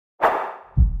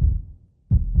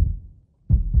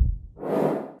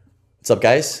up,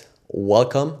 guys?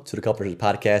 Welcome to the Couplers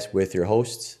Podcast with your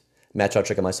hosts, Matt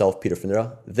Chowchuk and myself, Peter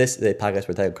Finera. This is a podcast where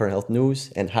we take current health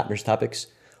news and hot nurse topics,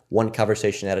 one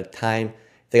conversation at a time.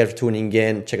 Thank you for tuning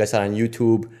in. Check us out on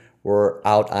YouTube. We're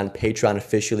out on Patreon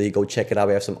officially. Go check it out.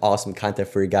 We have some awesome content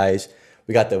for you guys.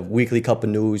 We got the weekly cup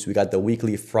of news. We got the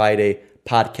weekly Friday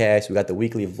podcast. We got the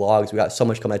weekly vlogs. We got so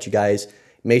much coming at you guys.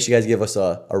 Make sure you guys give us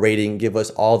a rating. Give us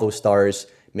all those stars.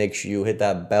 Make sure you hit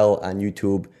that bell on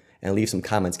YouTube and leave some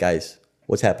comments, guys.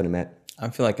 What's happening, Matt?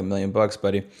 I'm feeling like $1,000,000,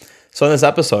 buddy. So in this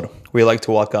episode, we like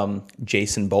to welcome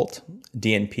Jason Bolt,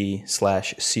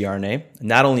 DNP/CRNA.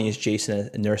 Not only is Jason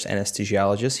a nurse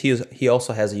anesthesiologist, he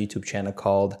also has a YouTube channel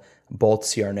called Bolt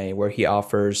CRNA, where he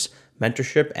offers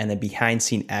mentorship and a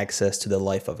behind-scene access to the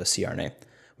life of a CRNA.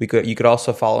 You could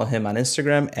also follow him on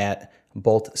Instagram at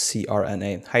Bolt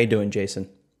CRNA. How you doing, Jason?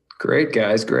 Great,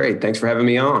 guys. Great. Thanks for having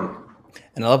me on.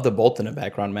 And I love the bolt in the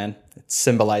background, man. It's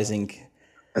symbolizing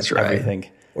That's right. everything.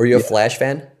 Were you a Flash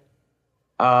fan?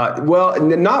 Well,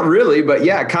 not really, but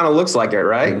yeah, it kind of looks like it,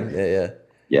 right?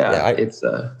 Yeah. It's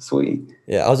sweet.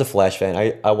 Yeah, I was a Flash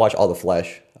fan. I watched all the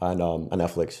Flash on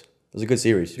Netflix. It was a good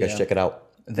series. You guys check it out.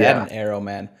 That and Arrow,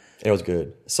 man. It was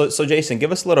good. So Jason,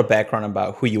 give us a little background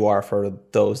about who you are for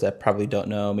those that probably don't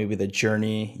know, maybe the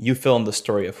journey. You fill in the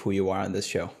story of who you are on this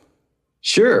show.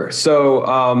 Sure. So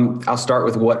I'll start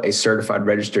with what a certified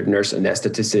registered nurse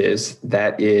anesthetist is.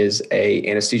 That is a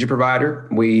anesthesia provider.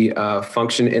 We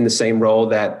function in the same role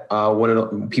that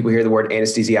when people hear the word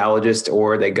anesthesiologist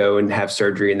or they go and have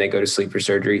surgery and they go to sleep for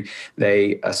surgery,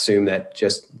 they assume that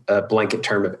just a blanket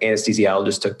term of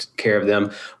anesthesiologist took care of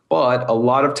them. But a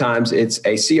lot of times it's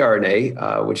a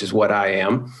CRNA, which is what I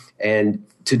am. And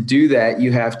to do that,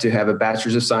 you have to have a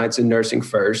bachelor's of science in nursing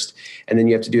first, and then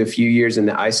you have to do a few years in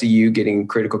the ICU, getting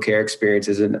critical care experience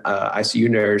as an ICU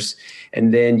nurse.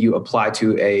 And then you apply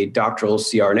to a doctoral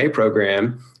CRNA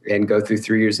program and go through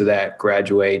 3 years of that,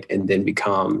 graduate, and then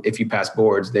become, if you pass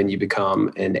boards, then you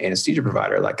become an anesthesia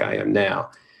provider like I am now.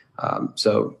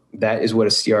 So that is what a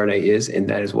CRNA is, and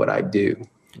that is what I do.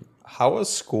 How was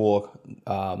school?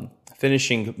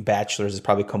 Finishing bachelor's is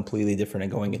probably completely different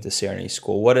than going into CRNA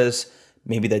school. What is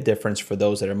maybe the difference for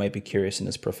those that might be curious in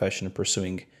this profession of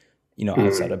pursuing,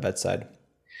 outside of bedside?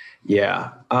 Yeah,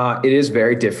 it is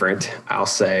very different, I'll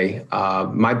say.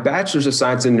 My bachelor's of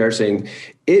science in nursing,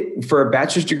 for a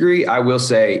bachelor's degree, I will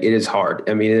say it is hard.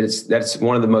 I mean, that's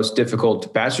one of the most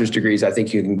difficult bachelor's degrees I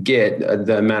think you can get.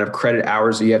 The amount of credit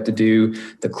hours that you have to do,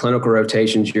 the clinical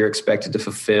rotations you're expected to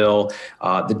fulfill,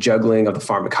 the juggling of the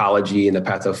pharmacology and the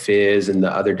pathophys and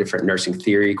the other different nursing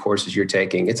theory courses you're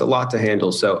taking. It's a lot to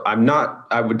handle. So I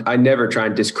never try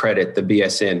and discredit the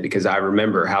BSN because I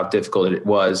remember how difficult it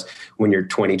was when you're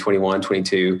 20, 21,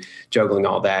 22, juggling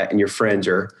all that, and your friends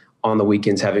are on the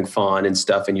weekends having fun and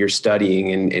stuff, and you're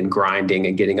studying and grinding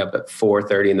and getting up at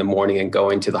 4:30 in the morning and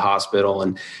going to the hospital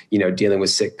and, dealing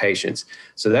with sick patients.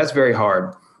 So that's very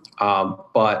hard.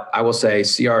 But I will say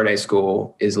CRNA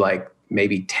school is like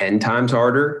maybe 10 times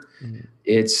harder. Mm-hmm.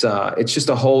 It's just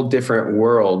a whole different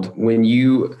world. When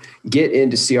you get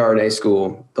into CRNA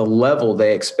school, the level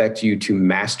they expect you to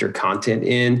master content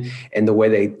in and the way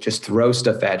they just throw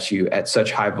stuff at you at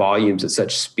such high volumes, at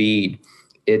such speed,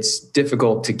 it's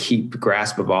difficult to keep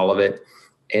grasp of all of it.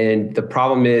 And the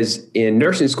problem is in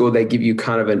nursing school, they give you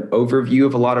kind of an overview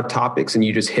of a lot of topics and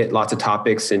you just hit lots of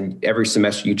topics. And every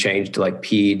semester you change to like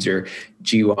peds or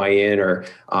GYN or,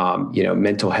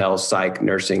 mental health, psych,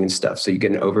 nursing and stuff. So you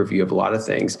get an overview of a lot of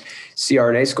things.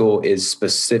 CRNA school is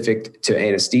specific to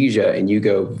anesthesia and you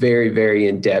go very, very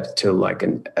in depth to like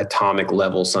an atomic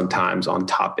level sometimes on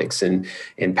topics and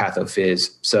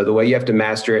pathophys. So the way you have to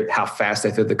master it, how fast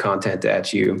they throw the content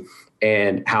at you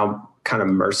and how kind of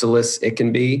merciless it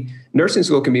can be. Nursing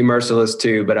school can be merciless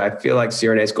too, but I feel like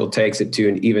CRNA school takes it to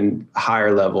an even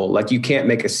higher level. Like you can't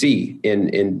make a C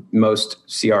in most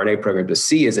CRNA programs. A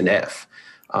C is an F.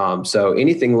 So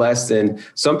anything less than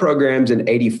some programs, an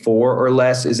 84 or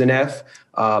less is an F.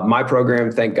 My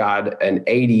program, thank God, an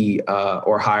 80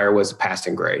 or higher was a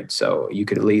passing grade. So you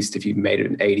could at least, if you made it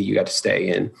an 80, you got to stay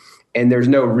in. And there's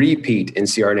no repeat in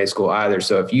CRNA school either.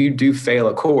 So if you do fail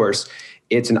a course,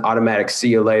 it's an automatic see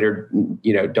you later,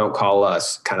 don't call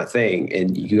us kind of thing.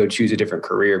 And you go choose a different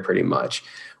career pretty much.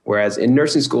 Whereas in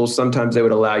nursing school, sometimes they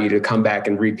would allow you to come back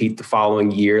and repeat the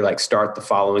following year, like start the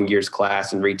following year's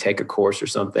class and retake a course or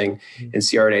something. In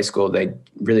CRNA school, they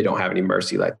really don't have any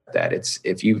mercy like that. It's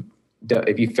if you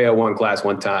fail one class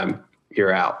one time,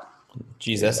 you're out.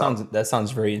 Geez, that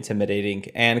sounds very intimidating.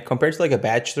 And compared to like a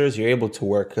bachelor's, you're able to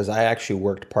work because I actually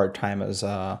worked part-time as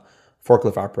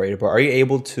forklift operator, but are you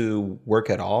able to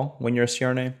work at all when you're a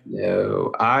CRNA?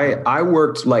 No, I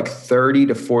worked like 30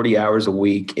 to 40 hours a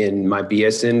week in my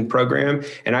BSN program,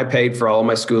 and I paid for all of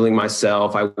my schooling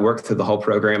myself. I worked through the whole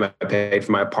program. I paid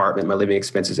for my apartment, my living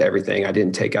expenses, everything. I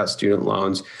didn't take out student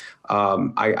loans.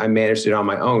 I managed it on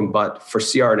my own, but for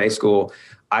CRNA school,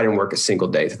 I didn't work a single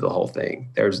day through the whole thing.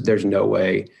 There's no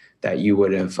way that you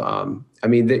would have,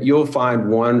 that you'll find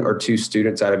one or two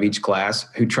students out of each class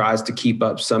who tries to keep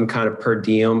up some kind of per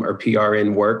diem or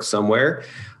PRN work somewhere.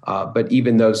 But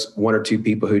even those one or two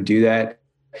people who do that,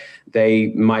 they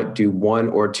might do 1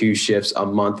 or 2 shifts a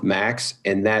month max.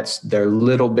 And that's their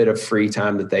little bit of free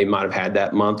time that they might have had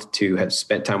that month to have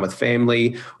spent time with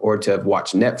family or to have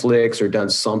watched Netflix or done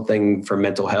something for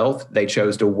mental health. They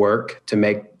chose to work to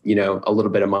make, a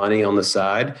little bit of money on the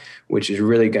side, which is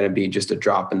really going to be just a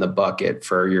drop in the bucket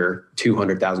for your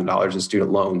 $200,000 in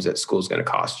student loans that school's going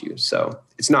to cost you. So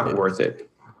it's not worth it.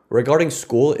 Regarding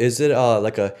school, is it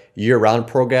like a year-round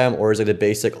program, or is it a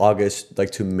basic August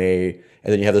like to May,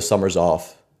 and then you have the summers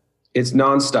off? It's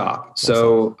nonstop.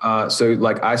 So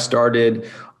like I started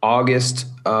August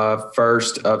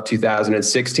 1st of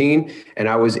 2016, and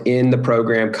I was in the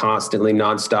program constantly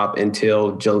nonstop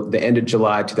until the end of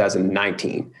July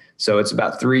 2019. So it's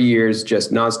about 3 years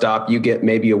just nonstop. You get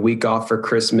maybe a week off for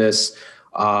Christmas.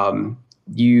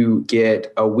 You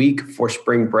get a week for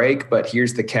spring break, but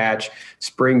here's the catch.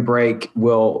 Spring break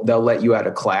they'll let you out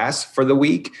of class for the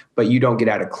week, but you don't get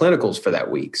out of clinicals for that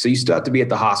week. So you still have to be at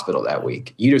the hospital that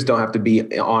week. You just don't have to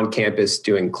be on campus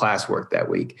doing classwork that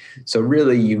week. So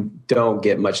really you don't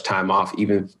get much time off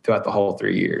even throughout the whole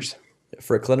 3 years.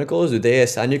 For clinicals, do they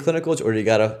assign you clinicals, or do you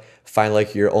got to find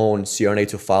like your own CRNA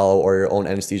to follow or your own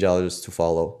anesthesiologist to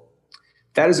follow?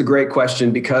 That is a great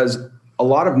question, because a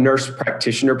lot of nurse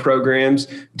practitioner programs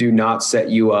do not set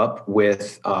you up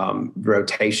with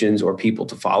rotations or people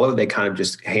to follow. They kind of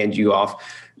just hand you off.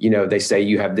 They say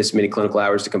you have this many clinical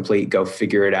hours to complete, go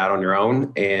figure it out on your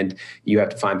own, and you have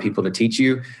to find people to teach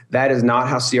you. That is not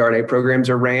how CRNA programs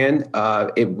are ran.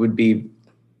 It wouldn't be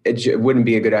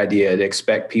a good idea to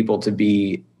expect people to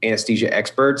be anesthesia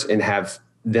experts and have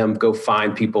them go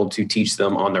find people to teach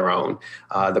them on their own.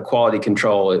 The quality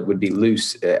control, it would be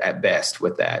loose at best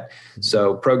with that.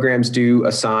 So programs do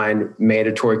assign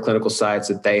mandatory clinical sites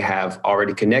that they have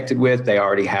already connected with. They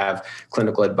already have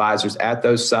clinical advisors at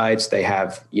those sites. They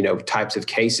have, types of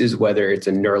cases, whether it's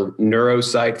a neuro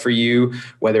site for you,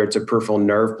 whether it's a peripheral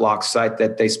nerve block site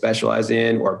that they specialize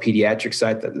in, or a pediatric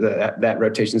site that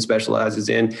rotation specializes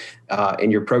in.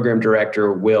 And your program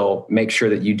director will make sure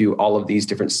that you do all of these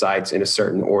different sites in a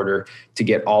certain order to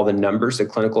get all the numbers, the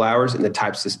clinical hours, and the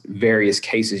types of various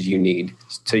cases you need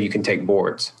so you can take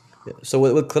boards. So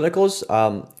with clinicals,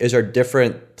 is there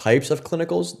different types of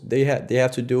clinicals they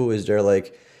have to do? Is there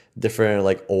like different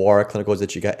like OR clinicals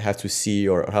that you have to see,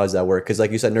 or how does that work? Because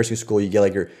like you said, nursing school, you get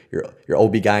like your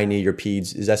OB-GYN, your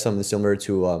peds. Is that something similar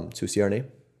to CRNA?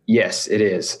 Yes, it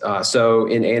is. So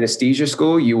in anesthesia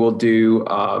school, you'll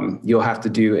have to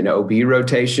do an OB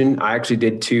rotation. I actually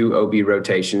did 2 OB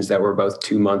rotations that were both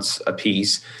 2 months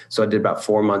apiece. So I did about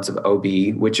 4 months of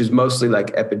OB, which is mostly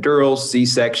like epidurals,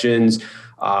 C-sections,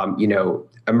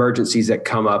 emergencies that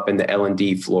come up in the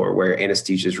L&D floor where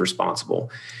anesthesia is responsible.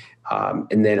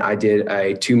 And then I did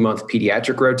a 2-month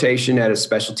pediatric rotation at a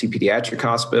specialty pediatric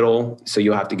hospital. So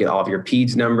you'll have to get all of your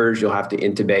peds numbers. You'll have to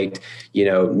intubate,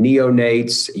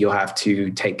 neonates. You'll have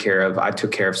to I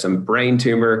took care of some brain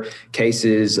tumor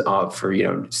cases for,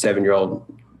 7-year-old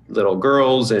little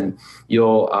girls. And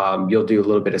you'll do a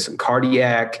little bit of some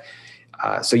cardiac.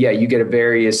 So you get a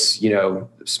various,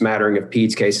 smattering of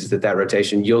peds cases that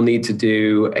rotation. You'll need to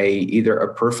do either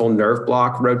a peripheral nerve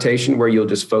block rotation where you'll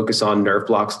just focus on nerve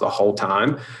blocks the whole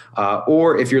time.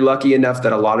 Or if you're lucky enough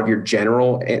that a lot of your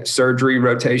general surgery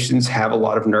rotations have a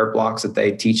lot of nerve blocks that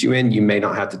they teach you in, you may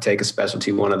not have to take a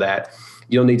specialty one of that.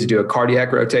 You'll need to do a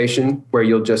cardiac rotation where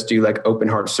you'll just do like open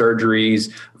heart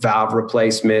surgeries, valve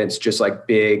replacements, just like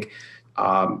big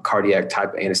cardiac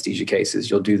type anesthesia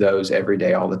cases. You'll do those every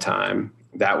day, all the time.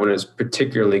 That one is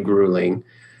particularly grueling.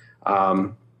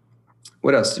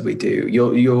 What else did we do?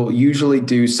 You'll usually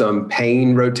do some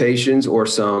pain rotations or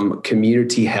some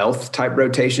community health type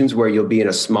rotations where you'll be in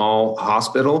a small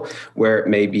hospital where it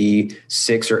may be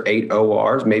 6 or 8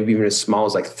 ORs, maybe even as small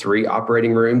as like 3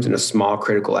 operating rooms in a small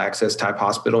critical access type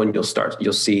hospital. And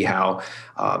you'll see how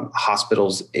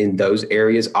hospitals in those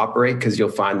areas operate, because you'll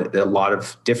find that there are a lot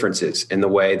of differences in the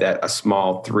way that a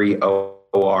small 3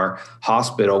 OR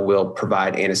hospital will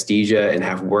provide anesthesia and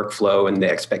have workflow, and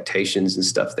the expectations and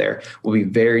stuff there will be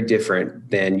very different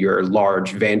than your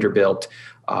large Vanderbilt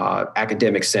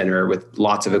academic center with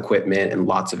lots of equipment and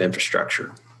lots of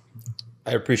infrastructure.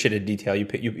 I appreciate the detail.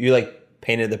 You like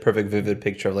painted the perfect vivid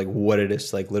picture of like what it is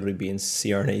to like literally be in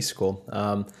CRNA school.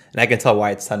 And I can tell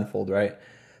why it's tenfold, right?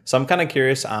 So I'm kind of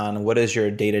curious on what is your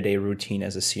day-to-day routine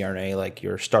as a CRNA, like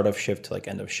your start of shift to like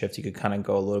end of shift. You could kind of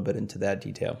go a little bit into that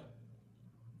detail.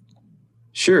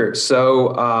 Sure.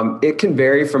 So it can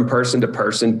vary from person to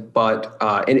person, but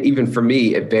and even for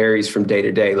me, it varies from day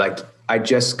to day. Like I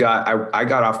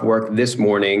got off work this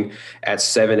morning at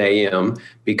 7 a.m.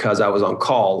 because I was on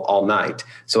call all night.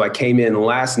 So I came in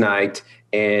last night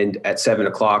and at 7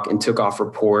 o'clock and took off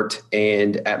report.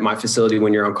 And at my facility,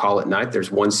 when you're on call at night, there's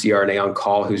one CRNA on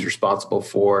call who's responsible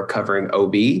for covering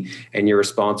OB, and you're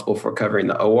responsible for covering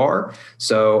the OR.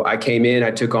 So I came in,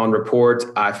 I took on report.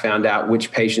 I found out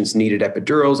which patients needed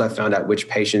epidurals. I found out which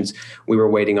patients we were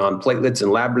waiting on platelets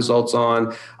and lab results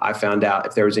on. I found out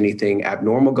if there was anything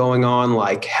abnormal going on,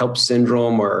 like HELLP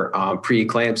syndrome or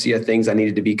preeclampsia, things I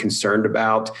needed to be concerned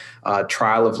about.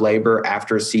 Trial of labor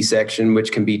after a C-section,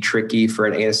 which can be tricky for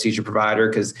an anesthesia provider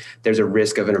because there's a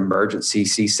risk of an emergency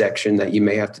C-section that you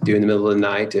may have to do in the middle of the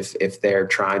night if they're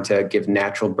trying to give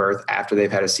natural birth after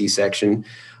they've had a C-section.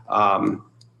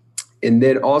 And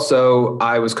then also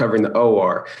I was covering the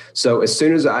OR. So as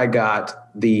soon as I got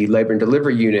the labor and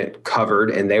delivery unit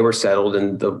covered and they were settled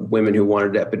and the women who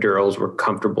wanted epidurals were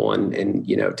comfortable and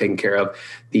taken care of,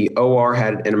 the OR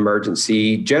had an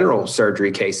emergency general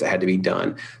surgery case that had to be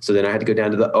done. So then I had to go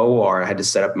down to the OR. I had to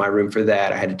set up my room for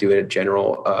that. I had to do a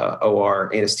general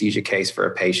OR anesthesia case for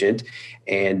a patient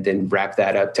and then wrap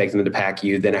that up, take them to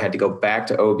PACU. Then I had to go back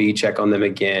to OB, check on them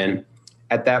again.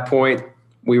 At that point,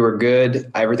 we were good.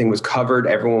 Everything was covered.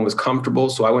 Everyone was comfortable.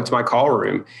 So I went to my call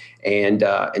room and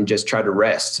just tried to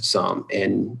rest some,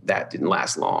 and that didn't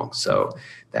last long. So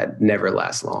that never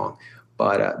lasts long.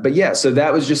 But yeah, so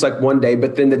that was just like one day.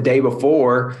 But then the day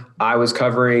before, I was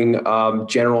covering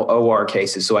general OR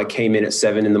cases. So I came in at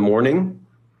 7 a.m.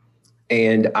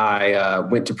 and I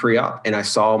went to pre-op and I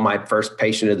saw my first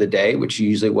patient of the day, which is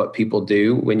usually what people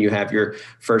do when you have your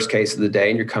first case of the day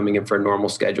and you're coming in for a normal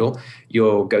schedule.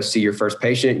 You'll go see your first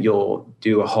patient. You'll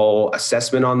do a whole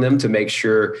assessment on them to make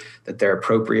sure that they're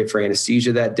appropriate for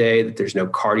anesthesia that day, that there's no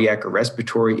cardiac or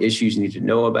respiratory issues you need to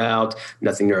know about,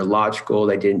 nothing neurological,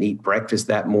 they didn't eat breakfast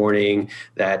that morning,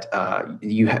 that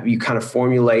you kind of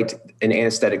formulate an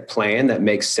anesthetic plan that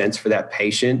makes sense for that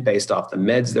patient based off the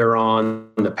meds they're on,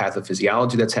 the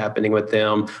pathophysiology that's happening with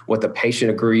them, what the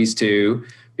patient agrees to,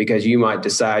 because you might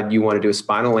decide you want to do a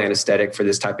spinal anesthetic for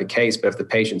this type of case. But if the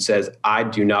patient says, I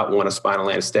do not want a spinal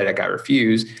anesthetic, I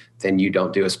refuse, then you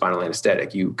don't do a spinal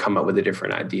anesthetic. You come up with a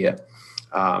different idea.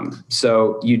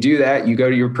 So you do that, you go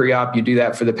to your pre-op, you do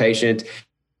that for the patient.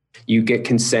 You get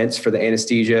consents for the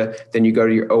anesthesia, then you go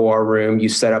to your OR room, you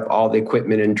set up all the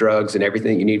equipment and drugs and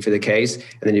everything you need for the case,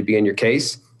 and then you begin your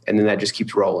case, and then that just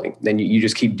keeps rolling. Then you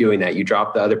just keep doing that. You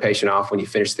drop the other patient off when you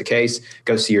finish the case,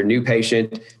 go see your new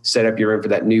patient, set up your room for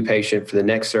that new patient for the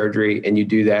next surgery, and you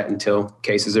do that until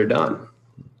cases are done.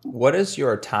 What is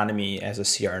your autonomy as a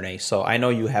CRNA? So I know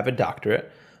you have a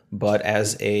doctorate, but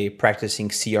as a practicing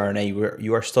CRNA,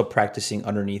 you are still practicing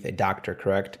underneath a doctor,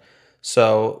 correct?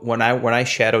 So when I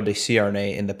shadowed a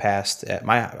CRNA in the past at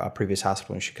my previous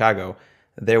hospital in Chicago,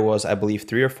 there was, I believe,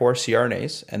 3 or 4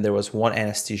 CRNAs, and there was one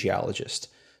anesthesiologist.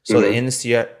 So the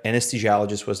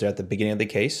anesthesiologist was there at the beginning of the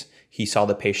case. He saw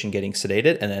the patient getting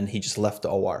sedated, and then he just left the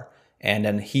OR. And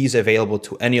then he's available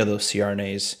to any of those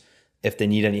CRNAs if they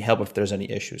need any help, if there's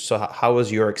any issues. So how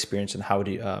was your experience, and how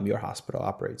do your hospital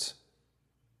operates?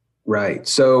 Right.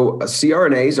 So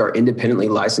CRNAs are independently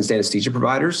licensed anesthesia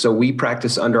providers. So we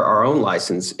practice under our own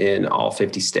license in all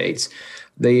 50 states.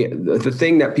 The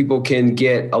thing that people can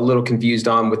get a little confused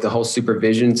on with the whole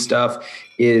supervision stuff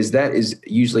is that is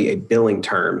usually a billing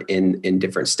term in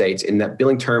different states. And that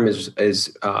billing term is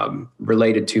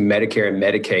related to Medicare and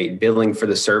Medicaid billing for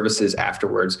the services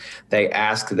afterwards. They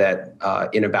ask that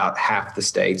in about half the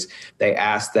states, they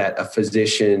ask that a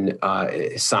physician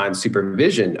sign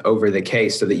supervision over the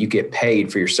case so that you get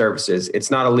paid for your services.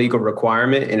 It's not a legal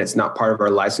requirement and it's not part of our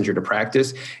licensure to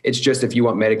practice. It's just if you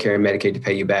want Medicare and Medicaid to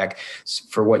pay you back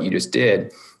for what you just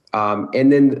did.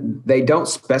 And then they don't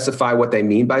specify what they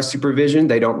mean by supervision.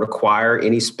 They don't require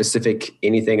any specific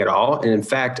anything at all. And in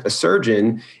fact, a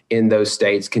surgeon in those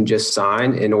states can just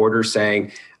sign an order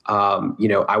saying,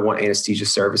 I want anesthesia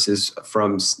services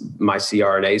from my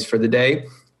CRNAs for the day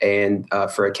and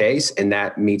for a case, and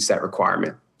that meets that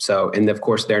requirement. So, and of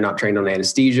course, they're not trained on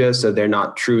anesthesia, so they're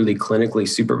not truly clinically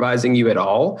supervising you at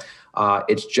all.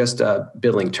 It's just a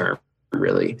billing term,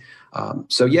 really.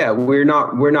 So yeah, we're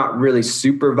not really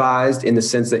supervised in the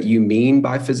sense that you mean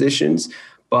by physicians,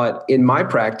 but in my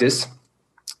practice,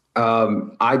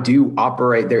 I do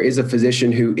operate. There is a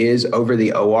physician who is over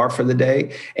the OR for the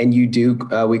day, and you do.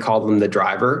 We call them the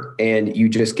driver, and you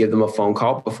just give them a phone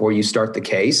call before you start the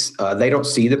case. They don't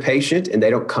see the patient, and they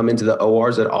don't come into the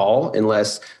ORs at all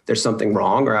unless there's something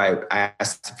wrong or I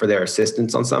ask for their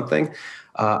assistance on something.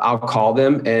 I'll call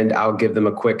them and I'll give them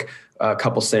a quick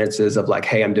couple sentences of like,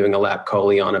 hey, I'm doing a lap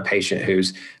chole on a patient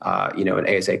who's,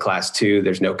 an ASA class 2.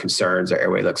 There's no concerns. Their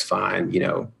airway looks fine.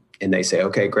 And they say,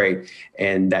 okay, great.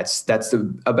 And that's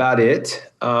about it.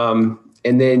 And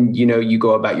then, you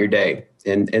go about your day,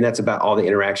 and that's about all the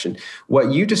interaction.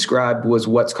 What you described was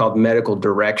what's called medical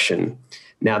direction.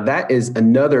 Now that is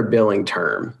another billing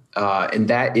term. And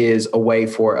that is a way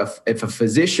for if a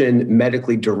physician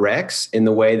medically directs in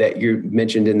the way that you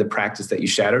mentioned in the practice that you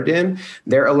shadowed in,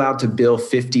 they're allowed to bill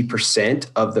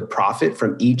 50% of the profit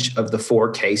from each of the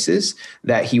 4 cases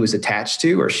that he was attached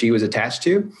to or she was attached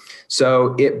to.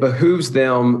 So it behooves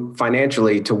them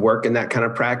financially to work in that kind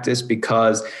of practice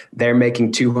because they're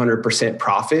making 200%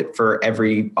 profit for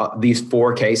every these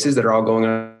 4 cases that are all going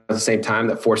on at the same time,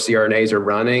 that 4 CRNAs are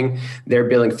running. They're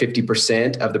billing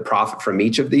 50% of the profit from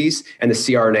each of these, and the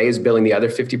CRNA is billing the other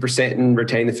 50% and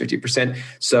retaining the 50%.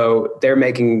 So they're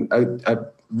making a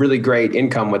really great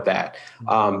income with that.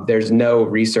 There's no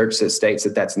research that states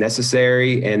that that's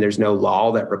necessary, and there's no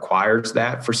law that requires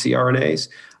that for CRNAs.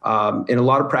 And a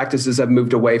lot of practices have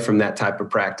moved away from that type of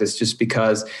practice just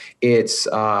because it's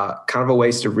kind of a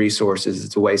waste of resources.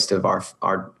 It's a waste of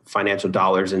our financial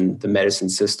dollars in the medicine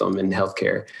system and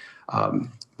healthcare.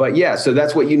 But yeah, so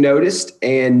that's what you noticed,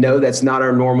 and no, that's not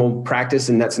our normal practice,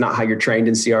 and that's not how you're trained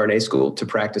in CRNA school, to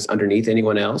practice underneath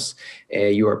anyone else.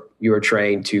 You are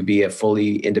trained to be a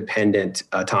fully independent,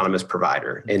 autonomous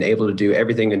provider and able to do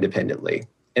everything independently.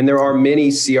 And there are many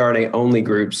CRNA only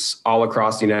groups all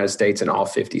across the United States in all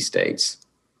 50 states.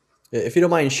 If you don't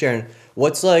mind sharing,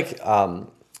 what's like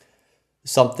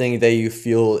something that you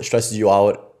feel stresses you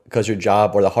out because your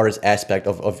job, or the hardest aspect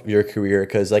of your career?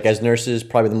 Because like as nurses,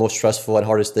 probably the most stressful and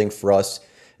hardest thing for us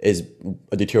is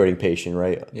a deteriorating patient,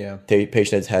 right? Yeah.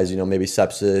 Patient that has, maybe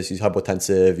sepsis, he's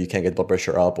hypotensive, you can't get blood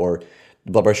pressure up, or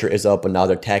the blood pressure is up, but now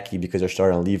they're tachy because they're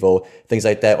starting on levo, things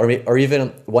like that. Or even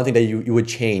one thing that you would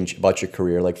change about your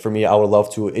career. Like for me, I would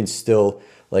love to instill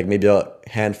like maybe a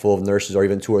handful of nurses, or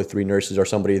even 2 or 3 nurses, or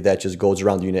somebody that just goes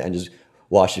around the unit and just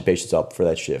washes patients up for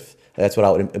that shift. That's what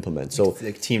I would implement. So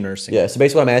like team nursing. Yeah. So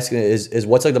basically what I'm asking is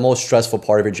what's like the most stressful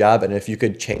part of your job? And if you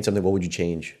could change something, what would you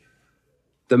change?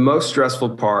 The most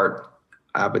stressful part,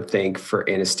 I would think, for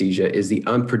anesthesia is the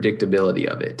unpredictability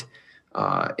of it.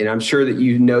 And I'm sure that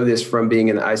you know this from being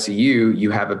in the ICU.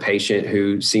 You have a patient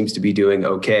who seems to be doing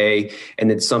okay, and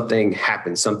then something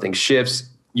happens, something shifts.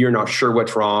 You're not sure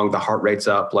what's wrong. The heart rate's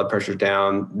up, blood pressure's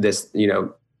down.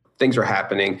 Things are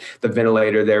happening. The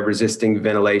ventilator, they're resisting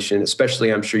ventilation,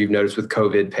 especially I'm sure you've noticed with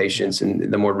COVID patients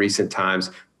in the more recent times.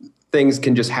 Things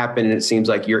can just happen, and it seems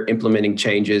like you're implementing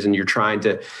changes and you're trying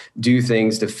to do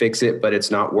things to fix it, but it's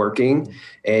not working,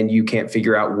 and you can't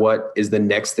figure out what is the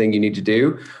next thing you need to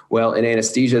do. Well, in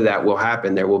anesthesia, that will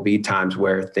happen. There will be times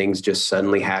where things just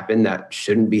suddenly happen that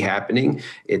shouldn't be happening.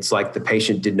 It's like the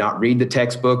patient did not read the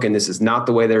textbook, and this is not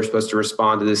the way they're supposed to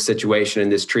respond to this situation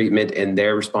and this treatment, and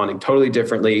they're responding totally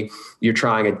differently. You're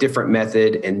trying a different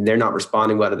method, and they're not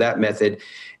responding well to that method.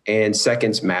 And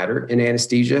seconds matter in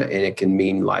anesthesia, and it can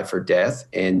mean life or death.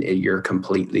 And you're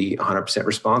completely 100%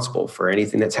 responsible for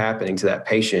anything that's happening to that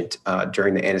patient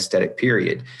during the anesthetic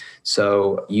period.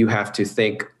 So you have to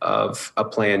think of a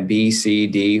plan B, C,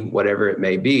 D, whatever it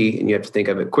may be, and you have to think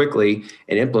of it quickly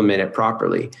and implement it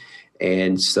properly.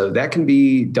 And so that can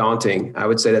be daunting. I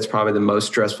would say that's probably the most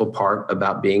stressful part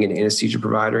about being an anesthesia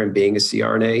provider and being a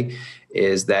CRNA,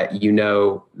 is that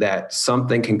that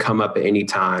something can come up at any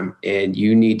time, and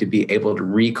you need to be able to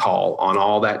recall on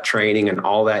all that training and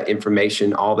all that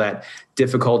information, all that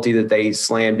difficulty that they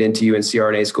slammed into you in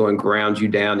CRNA school and ground you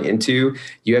down into.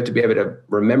 You have to be able to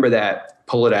remember that,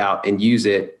 pull it out, and use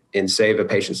it and save a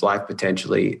patient's life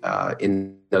potentially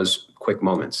in those quick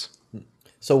moments.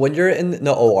 So when you're in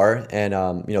the OR and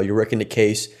you're working the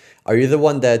case, are you the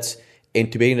one that's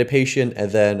intubating the patient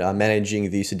and then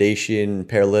managing the sedation,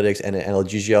 paralytics, and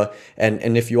analgesia?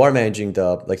 And if you are managing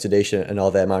the sedation and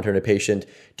all that, monitoring the patient,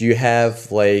 do you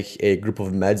have like a group of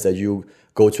meds that you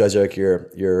go to as like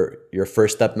your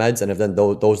first step meds? And if then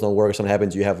those don't work or something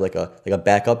happens, you have like a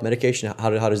backup medication?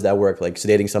 How does that work? Like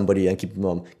sedating somebody and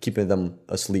keeping them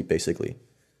asleep, basically.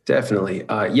 Definitely.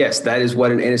 Yes, that is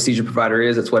what an anesthesia provider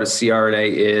is. That's what a CRNA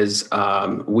is.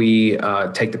 We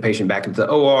take the patient back into the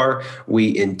OR.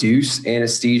 We induce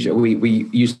anesthesia. We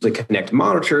usually connect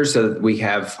monitors so that we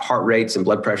have heart rates and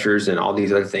blood pressures and all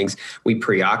these other things. We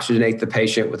pre-oxygenate the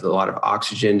patient with a lot of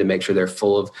oxygen to make sure they're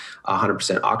full of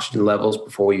 100% oxygen levels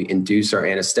before we induce our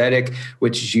anesthetic,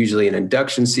 which is usually an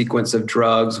induction sequence of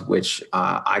drugs, which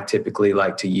I typically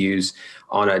like to use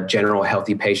on a general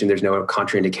healthy patient. There's no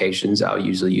contraindications. I'll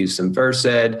usually use some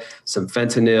Versed, some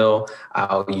fentanyl.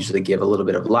 I'll usually give a little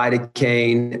bit of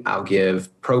lidocaine. I'll give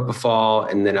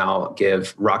propofol, and then I'll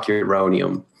give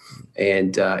rocuronium.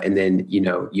 And then,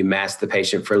 you mask the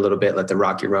patient for a little bit, let the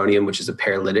rocuronium, which is a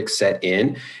paralytic, set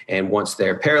in. And once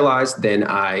they're paralyzed, then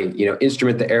I,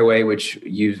 instrument the airway, which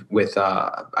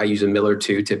I use a Miller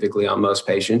 2 typically on most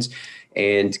patients,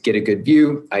 and get a good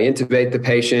view. I intubate the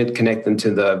patient, connect them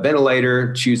to the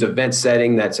ventilator, choose a vent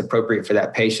setting that's appropriate for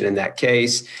that patient in that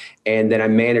case. And then I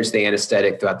manage the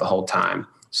anesthetic throughout the whole time.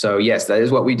 So yes, that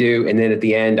is what we do. And then at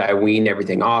the end, I wean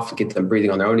everything off, get them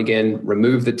breathing on their own again,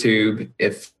 remove the tube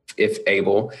if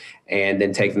able, and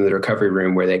then take them to the recovery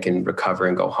room where they can recover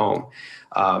and go home.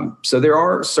 So there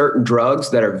are certain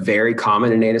drugs that are very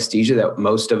common in anesthesia that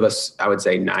most of us, I would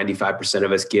say 95%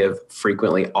 of us, give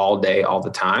frequently all day, all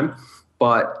the time.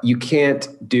 But you can't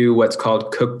do what's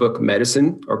called cookbook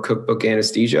medicine or cookbook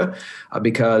anesthesia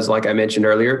because, like I mentioned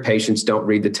earlier, patients don't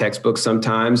read the textbook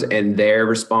sometimes, and their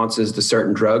responses to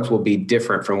certain drugs will be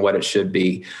different from what it should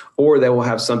be, or they will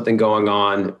have something going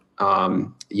on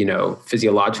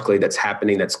physiologically that's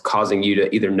happening that's causing you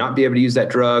to either not be able to use that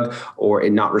drug or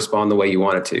it not respond the way you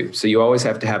want it to. So you always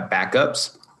have to have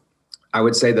backups. I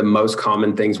would say the most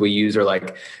common things we use are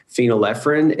like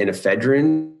phenylephrine and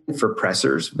ephedrine for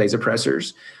pressors,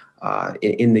 vasopressors.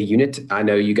 In the unit, I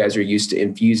know you guys are used to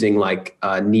infusing like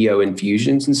neo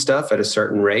infusions and stuff at a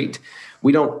certain rate.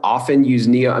 We don't often use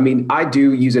neo. I mean, I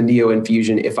do use a neo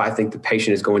infusion if I think the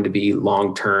patient is going to be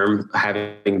long-term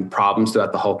having problems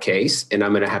throughout the whole case, and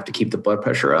I'm going to have to keep the blood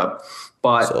pressure up.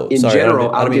 But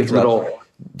general, I'll give little.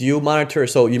 Do you monitor?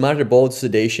 So you monitor both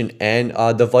sedation and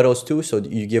the vitals too. So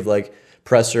you give like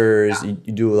pressors.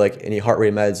 You do like any heart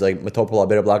rate meds like metoprolol,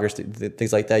 beta blockers,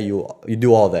 things like that. You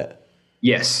do all that.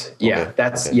 Yes. Yeah.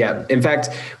 Yeah. In fact,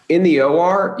 in the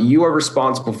OR, you are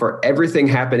responsible for everything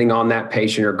happening on that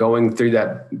patient or going through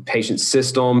that patient's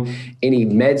system, any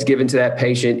meds given to that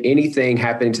patient, anything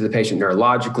happening to the patient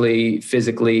neurologically,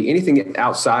 physically, anything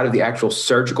outside of the actual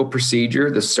surgical procedure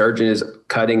the surgeon is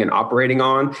cutting and operating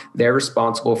on. They're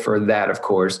responsible for that, of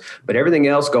course, but everything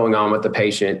else going on with the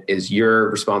patient is your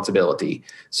responsibility.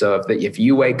 So if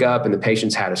you wake up and the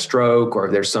patient's had a stroke, or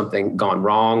if there's something gone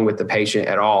wrong with the patient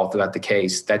at all throughout the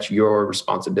case, that's your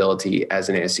responsibility as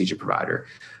an anesthesia provider.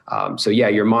 So yeah,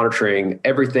 you're monitoring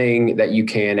everything that you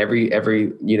can, every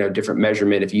different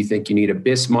measurement. If you think you need a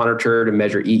BIS monitor to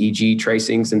measure EEG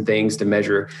tracings and things to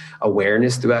measure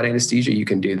awareness throughout anesthesia, you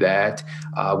can do that.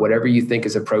 Whatever you think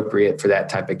is appropriate for that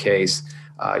type of case,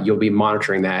 you'll be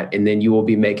monitoring that, and then you will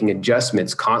be making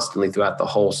adjustments constantly throughout the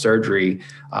whole surgery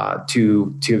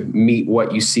to meet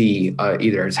what you see,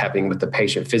 either it's happening with the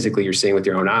patient physically, you're seeing with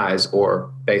your own eyes,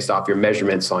 or based off your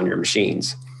measurements on your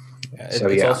machines.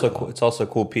 It's also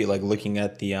cool, Pete, like looking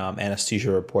at the anesthesia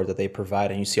report that they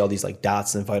provide, and you see all these like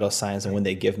dots and vital signs and when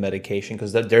they give medication,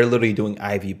 because they're literally doing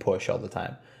IV push all the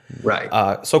time. Right.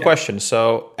 Question.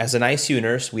 So as an ICU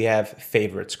nurse, we have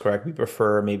favorites, correct? We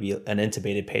prefer maybe an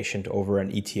intubated patient over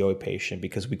an ETO patient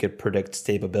because we could predict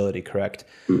stability, correct?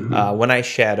 Mm-hmm. When I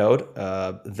shadowed,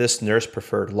 this nurse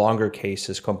preferred longer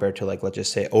cases compared to like, let's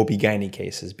just say OB-GYN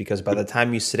cases, because by the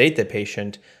time you sedate the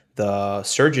patient, the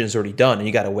surgeon's already done and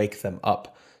you got to wake them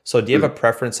up. So do you have a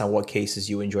preference on what cases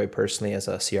you enjoy personally as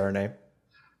a CRNA?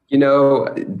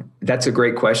 That's a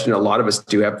great question. A lot of us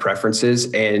do have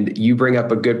preferences, and you bring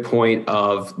up a good point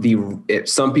of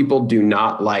some people do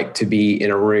not like to be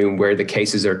in a room where the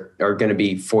cases are going to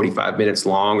be 45 minutes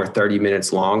long or 30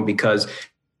 minutes long, because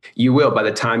you will, by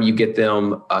the time you get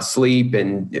them asleep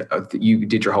and you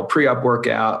did your whole pre-op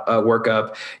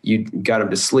workup, you got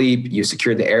them to sleep, you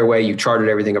secured the airway, you charted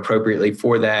everything appropriately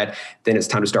for that. Then it's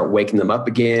time to start waking them up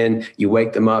again. You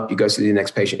wake them up, you go to the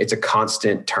next patient. It's a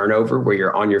constant turnover where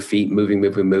you're on your feet,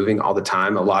 moving all the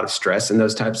time, a lot of stress in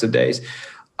those types of days.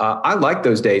 I like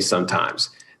those days sometimes.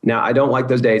 Now, I don't like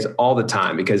those days all the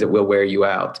time because it will wear you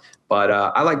out. But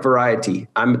I like variety.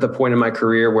 I'm at the point in my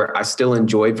career where I still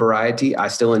enjoy variety. I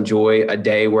still enjoy a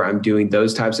day where I'm doing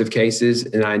those types of cases.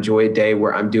 And I enjoy a day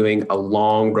where I'm doing a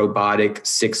long robotic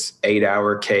 6-8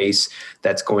 hour case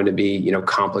that's going to be,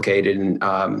 complicated and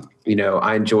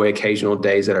I enjoy occasional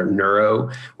days that are neuro,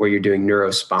 where you're doing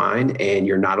neurospine and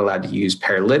you're not allowed to use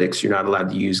paralytics. You're not allowed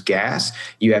to use gas.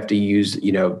 You have to use,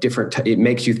 it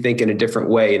makes you think in a different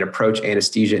way and approach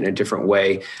anesthesia in a different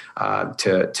way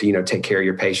to take care of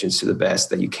your patients to the best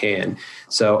that you can.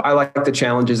 So I like the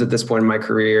challenges at this point in my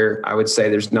career. I would say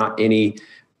there's not any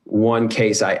one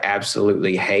case I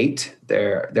absolutely hate.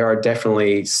 There are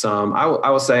definitely some. I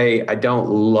will say I don't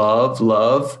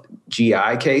love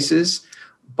GI cases,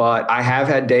 but I have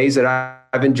had days that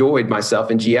I've enjoyed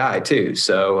myself in GI too.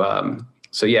 So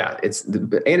yeah,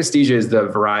 anesthesia is the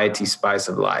variety spice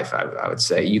of life. I would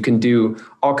say you can do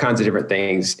all kinds of different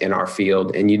things in our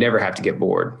field, and you never have to get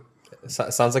bored.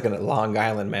 Sounds like a Long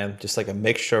Island, man. Just like a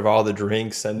mixture of all the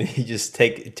drinks, and you just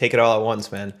take it all at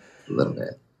once, man. A little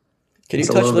bit. Can you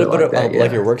touch a little bit about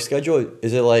like your work schedule?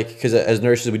 Is it like, because as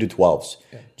nurses we do 12s.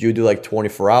 Yeah. Do you do like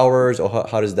 24 hours, or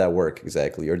how does that work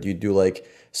exactly? Or do you do like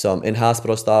some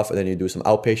in-hospital stuff and then you do some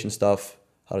outpatient stuff?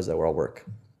 How does that all work?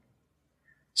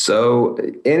 So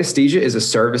anesthesia is a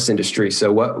service industry.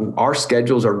 So what our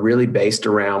schedules are really based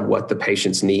around what the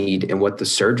patients need and what the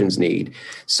surgeons need.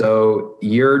 So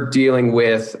you're dealing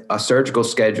with a surgical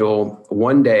schedule.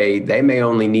 One day, they may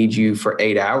only need you for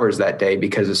 8 hours that day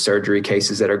because of surgery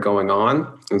cases that are going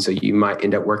on. And so you might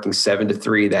end up working 7 to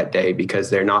 3 that day because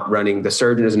the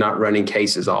surgeon is not running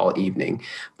cases all evening.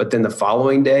 But then the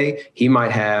following day, he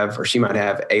might have, or she might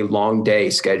have a long day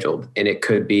scheduled. And it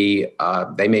could be,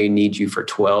 they may need you for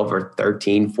 12 or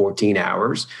 13, 14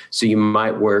 hours. So you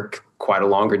might work quite a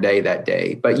longer day that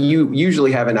day, but you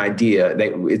usually have an idea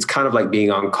that it's kind of like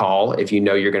being on call. If you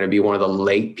know you're going to be one of the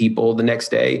late people the next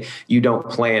day, you don't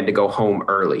plan to go home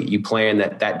early. You plan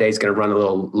that day is going to run a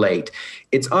little late.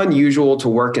 It's unusual to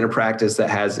work in a practice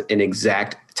that has an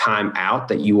exact time out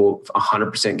that you will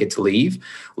 100% get to leave.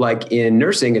 Like in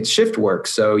nursing, it's shift work.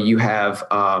 So you have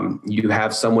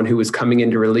someone who is coming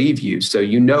in to relieve you. So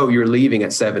you're leaving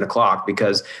at 7:00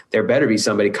 because there better be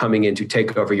somebody coming in to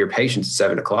take over your patients at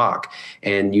 7:00,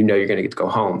 and you're going to get to go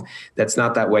home. That's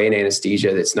not that way in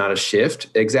anesthesia. It's not a shift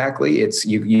exactly. It's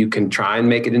you can try and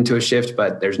make it into a shift,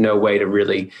 but there's no way to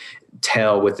really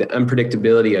tell with the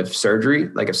unpredictability of surgery.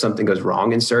 Like if something goes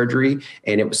wrong in surgery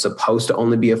and it was supposed to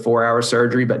only be a 4-hour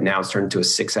surgery, but now it's turned into a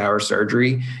 6-hour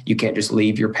surgery, you can't just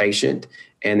leave your patient.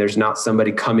 And there's not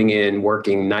somebody coming in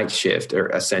working night shift or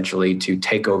essentially to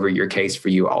take over your case for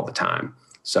you all the time.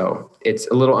 So it's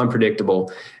a little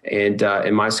unpredictable. And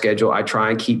in my schedule, I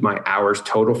try and keep my hours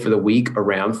total for the week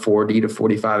around 40 to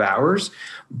 45 hours.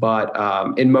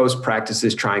 But in most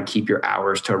practices, try and keep your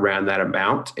hours to around that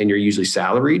amount, and you're usually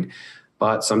salaried.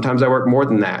 But sometimes I work more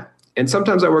than that, and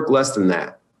sometimes I work less than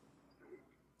that.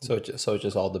 So it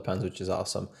just all depends, which is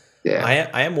awesome. Yeah.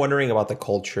 I am wondering about the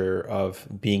culture of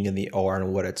being in the OR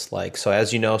and what it's like. So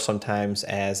as you know, sometimes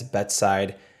as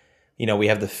bedside, we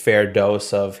have the fair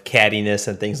dose of cattiness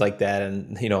and things like that.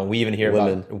 And, we even hear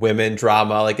about women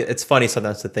drama. Like, it's funny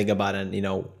sometimes to think about it.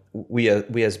 And, we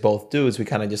as both dudes, we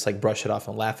kind of just like brush it off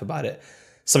and laugh about it.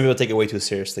 Some people take it way too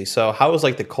seriously. So how was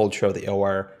like the culture of the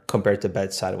OR compared to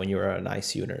bedside when you were an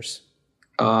ICU nurse?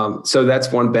 So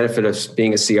that's one benefit of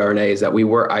being a CRNA is that we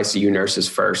were ICU nurses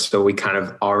first. So we kind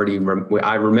of already,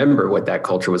 I remember what that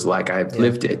culture was like. I've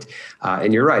lived it.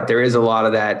 And you're right. There is a lot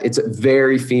of that. It's a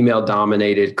very female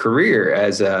dominated career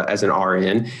as an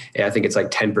RN. I think it's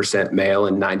like 10% male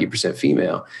and 90%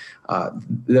 female.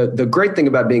 The great thing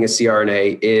about being a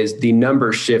CRNA is the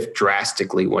numbers shift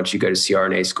drastically once you go to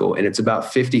CRNA school, and it's about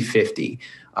 50-50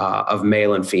 of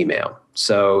male and female.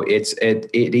 So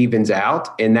it evens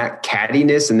out, and that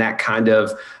cattiness and that kind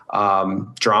of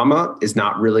drama is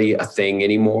not really a thing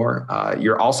anymore.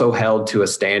 You're also held to a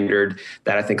standard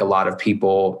that I think a lot of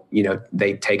people,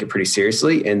 they take it pretty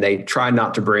seriously, and they try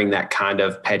not to bring that kind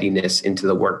of pettiness into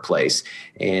the workplace,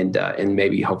 and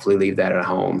maybe hopefully leave that at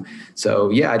home. So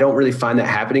yeah, I don't really find that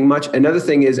happening much. Another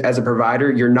thing is, as a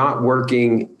provider, you're not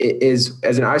working as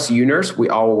an ICU nurse. We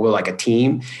all were like a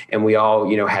team, and we all,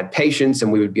 had patients,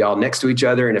 and we would be all next to each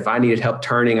other. And if I needed help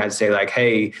turning, I'd say like,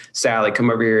 "Hey, Sally, come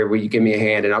over here. Will you give me a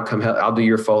hand?" And I'll come help. I'll do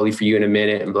your Foley for you in a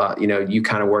minute, and blah. You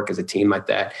kind of work as a team like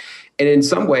that. And in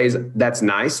some ways, that's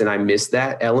nice, and I miss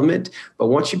that element. But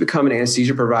once you become an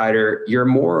anesthesia provider, you're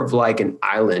more of like an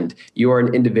island. You're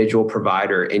an individual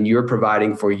provider, and you're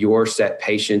providing for your set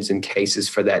patients and cases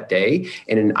for that day.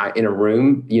 And in a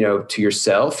room, to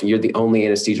yourself, you're the only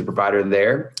anesthesia provider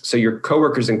there. So your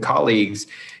coworkers and colleagues,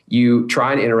 you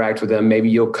try and interact with them. Maybe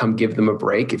you'll come give them a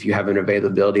break if you have an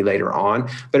availability later on,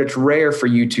 but it's rare for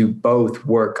you to both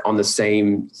work on the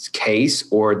same case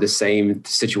or the same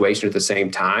situation at the same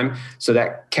time. So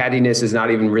that cattiness is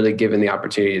not even really given the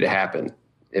opportunity to happen.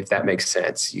 if that makes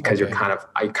sense, because you're kind of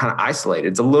isolated.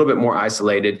 It's a little bit more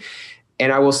isolated.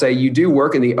 And I will say you do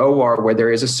work in the OR where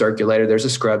there is a circulator, there's a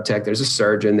scrub tech, there's a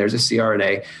surgeon, there's a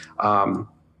CRNA.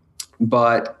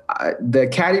 But the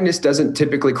cattiness doesn't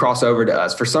typically cross over to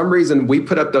us. For some reason, we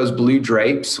put up those blue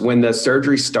drapes when the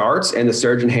surgery starts and the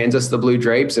surgeon hands us the blue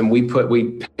drapes, and we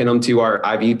pin them to our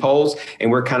IV poles, and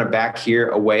we're kind of back here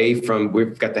away from,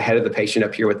 we've got the head of the patient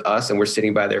up here with us, and we're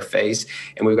sitting by their face,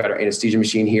 and we've got our anesthesia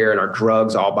machine here and our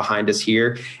drugs all behind us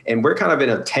here. And we're kind of in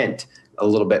a tent a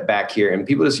little bit back here. And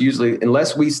people just usually,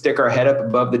 unless we stick our head up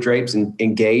above the drapes and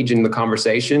engage in the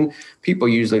conversation, people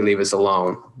usually leave us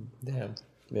alone. Damn.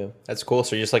 Yeah, that's cool.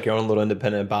 So you're just like your own little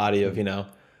independent body of,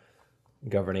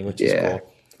 governing, which is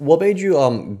cool. What made you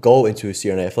go into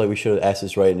CRNA? I feel like we should have asked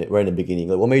this right in the beginning.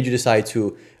 Like, what made you decide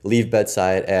to leave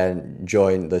bedside and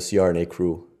join the CRNA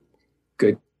crew?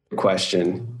 Good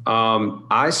question.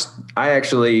 I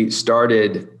actually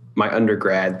started my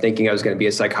undergrad thinking I was going to be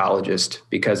a psychologist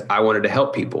because I wanted to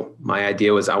help people. My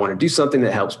idea was I want to do something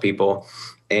that helps people,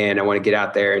 and I want to get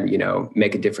out there and,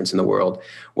 make a difference in the world.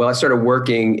 Well, I started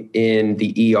working in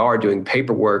the ER doing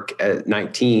paperwork at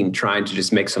 19, trying to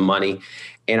just make some money.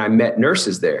 And I met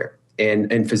nurses there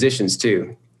and physicians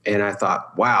too. And I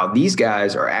thought, wow, these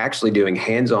guys are actually doing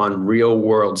hands-on real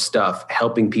world stuff,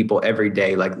 helping people every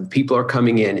day. Like, people are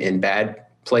coming in bad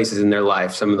places in their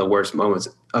life, some of the worst moments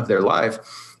of their life.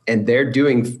 And they're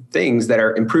doing things that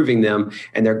are improving them,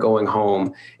 and they're going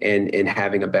home and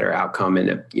having a better outcome and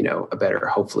a better,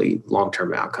 hopefully,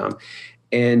 long-term outcome.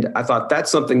 And I thought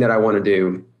that's something that I want to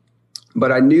do.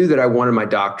 But I knew that I wanted my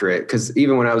doctorate, because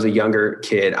even when I was a younger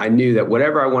kid, I knew that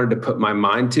whatever I wanted to put my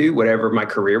mind to, whatever my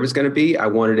career was going to be, I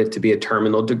wanted it to be a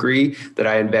terminal degree that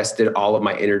I invested all of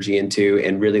my energy into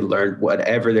and really learned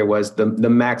whatever there was, the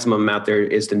maximum amount there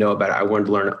is to know about it. I wanted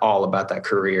to learn all about that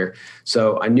career.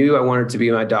 So I knew I wanted to be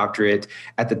my doctorate.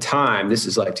 At the time, this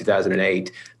is like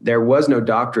 2008, there was no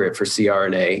doctorate for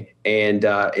CRNA.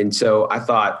 And so I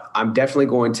thought, I'm definitely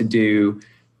going to do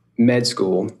med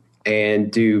school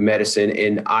and do medicine.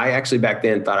 And I actually back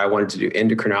then thought I wanted to do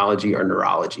endocrinology or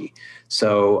neurology.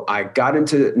 So I got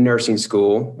into nursing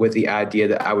school with the idea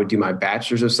that I would do my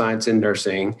bachelor's of science in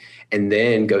nursing and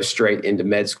then go straight into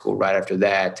med school right after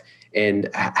that, and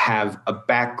have a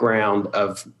background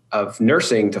of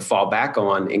nursing to fall back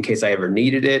on in case I ever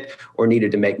needed it or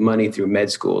needed to make money through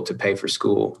med school to pay for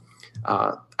school.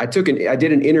 I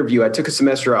did an interview. I took a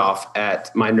semester off at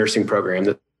my nursing program,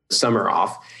 the summer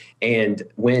off, and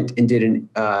went and did an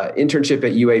internship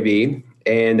at UAB,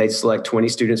 and they select 20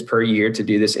 students per year to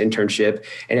do this internship.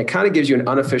 And it kind of gives you an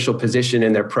unofficial position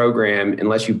in their program,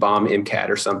 unless you bomb MCAT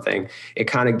or something. It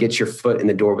kind of gets your foot in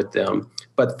the door with them.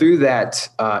 But through that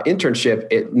internship,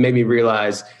 it made me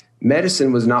realize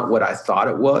medicine was not what I thought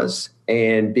it was.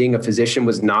 And being a physician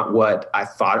was not what I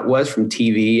thought it was from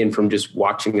TV and from just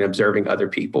watching and observing other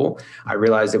people. I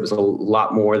realized it was a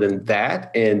lot more than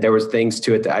that. And there was things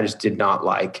to it that I just did not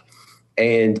like.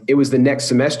 And it was the next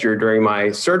semester during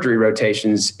my surgery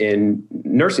rotations in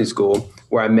nursing school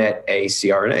where I met a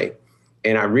CRNA.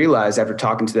 And I realized after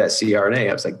talking to that CRNA,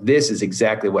 I was like, this is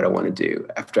exactly what I want to do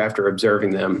after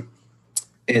observing them.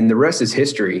 And the rest is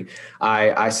history.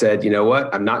 I said, you know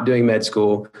what? I'm not doing med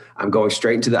school. I'm going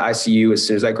straight into the ICU as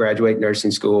soon as I graduate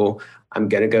nursing school. I'm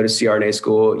going to go to CRNA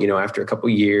school, after a couple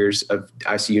of years of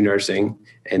ICU nursing.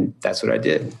 And that's what I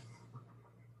did.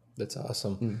 That's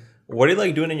awesome. What do you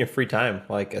like doing in your free time?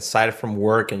 Like, aside from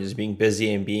work and just being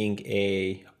busy and being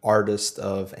a artist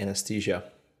of anesthesia?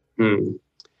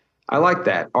 I like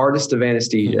that. Artist of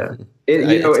anesthesia.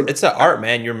 It's an art,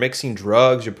 man. You're mixing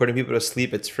drugs. You're putting people to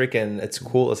sleep. It's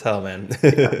cool as hell, man.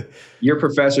 Your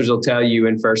professors will tell you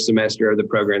in first semester of the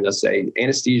program, they'll say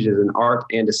anesthesia is an art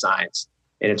and a science.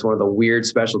 And it's one of the weird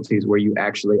specialties where you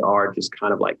actually are just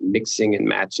kind of like mixing and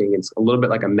matching. It's a little bit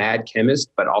like a mad chemist,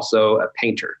 but also a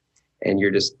painter. And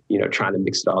you're just, trying to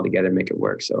mix it all together and make it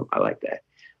work. So I like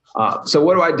that. So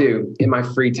what do I do in my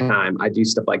free time? I do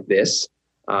stuff like this.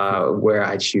 Where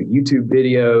I shoot YouTube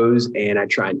videos and I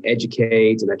try and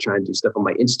educate, and I try and do stuff on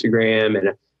my Instagram,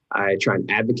 and I try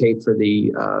and advocate for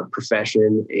the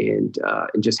profession and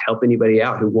just help anybody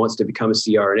out who wants to become a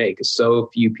CRNA, because so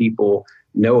few people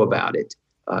know about it.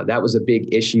 That was a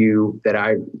big issue that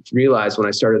I realized when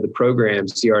I started the program,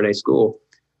 CRNA school.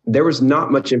 There was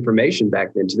not much information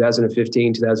back then,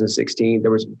 2015, 2016. There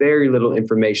was very little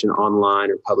information online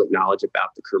or public knowledge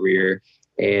about the career.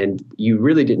 And you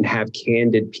really didn't have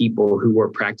candid people who were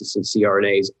practicing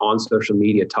CRNAs on social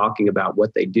media talking about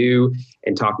what they do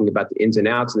and talking about the ins and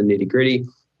outs and the nitty gritty.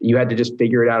 You had to just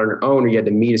figure it out on your own, or you had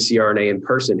to meet a CRNA in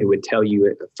person who would tell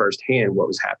you firsthand what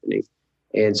was happening.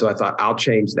 And so I thought, I'll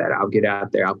change that. I'll get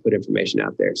out there. I'll put information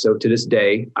out there. So to this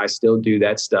day, I still do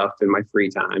that stuff in my free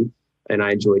time, and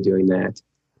I enjoy doing that.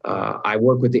 I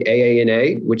work with the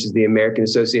AANA, which is the American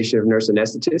Association of Nurse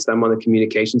Anesthetists. I'm on the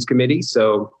communications committee.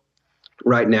 So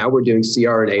right now we're doing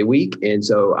CRNA week. And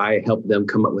so I help them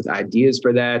come up with ideas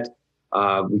for that.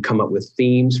 We come up with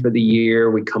themes for the year.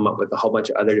 We come up with a whole bunch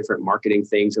of other different marketing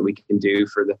things that we can do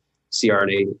for the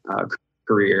CRNA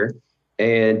career.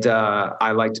 And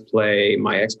I like to play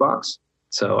my Xbox.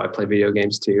 So I play video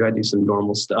games too. I do some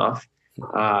normal stuff.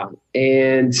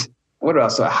 And what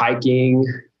else? Hiking.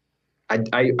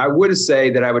 I would say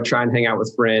that I would try and hang out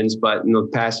with friends, but in the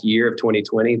past year of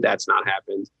 2020, that's not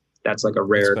happened. That's like a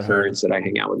rare occurrence that I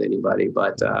hang out with anybody.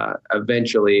 But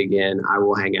eventually, again, I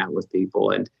will hang out with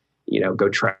people and, go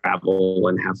travel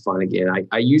and have fun again.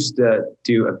 I used to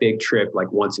do a big trip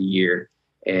like once a year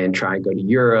and try and go to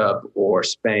Europe or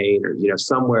Spain or,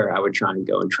 somewhere I would try and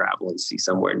go and travel and see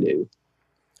somewhere new.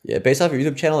 Yeah, based off your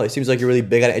YouTube channel, it seems like you're really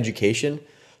big on education.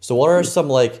 So what are some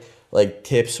like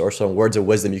tips or some words of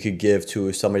wisdom you could give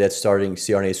to somebody that's starting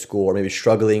CRNA school or maybe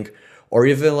struggling, or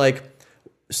even like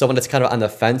someone that's kind of on the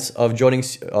fence of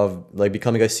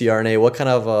becoming a CRNA? What kind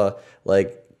of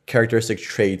characteristic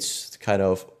traits kind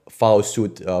of follow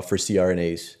suit for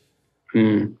CRNAs?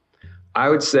 I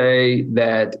would say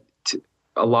that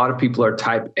a lot of people are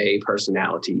type A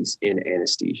personalities in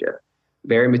anesthesia.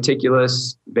 Very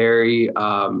meticulous, very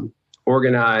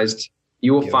organized.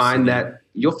 You will find that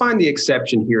you'll find the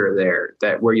exception here or there,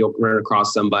 that where you'll run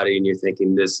across somebody and you're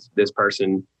thinking this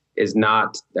person is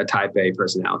not a type A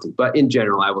personality. But in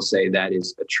general, I will say that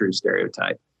is a true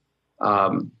stereotype.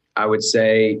 I would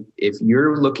say if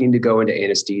you're looking to go into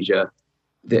anesthesia,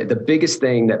 the biggest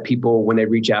thing that people, when they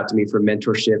reach out to me for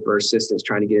mentorship or assistance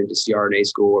trying to get into CRNA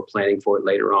school or planning for it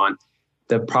later on,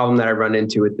 the problem that I run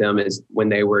into with them is when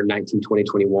they were 19, 20,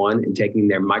 21 and taking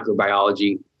their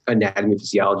microbiology, anatomy,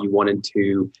 physiology 1 and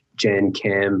 2, gen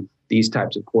chem, these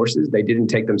types of courses, they didn't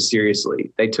take them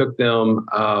seriously. They took them,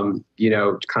 kind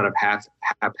of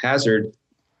haphazard,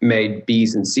 made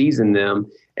B's and C's in them.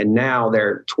 And now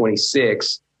they're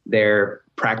 26, they're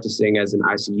practicing as an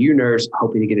ICU nurse,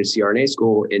 hoping to get a CRNA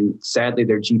school. And sadly,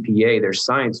 their GPA, their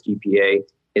science GPA,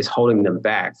 is holding them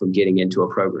back from getting into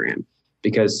a program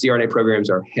because CRNA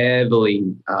programs are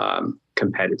heavily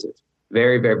competitive,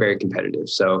 very, very, very competitive.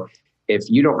 So if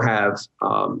you don't have,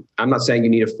 I'm not saying you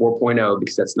need a 4.0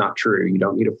 because that's not true. You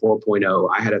don't need a 4.0.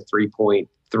 I had a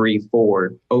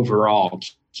 3.34 overall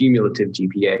cumulative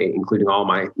GPA, including all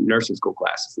my nursing school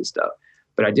classes and stuff.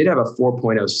 But I did have a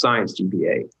 4.0 science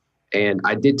GPA. And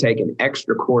I did take an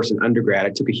extra course in undergrad. I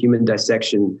took a human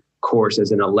dissection course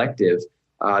as an elective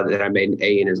that I made an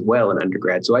A in as well in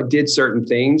undergrad. So I did certain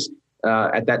things.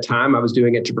 At that time, I was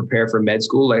doing it to prepare for med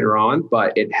school later on,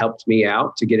 but it helped me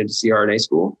out to get into CRNA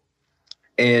school.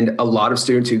 And a lot of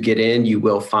students who get in, you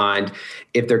will find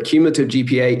if their cumulative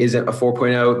GPA isn't a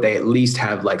 4.0, they at least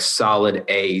have like solid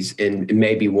A's and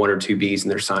maybe 1 or 2 B's in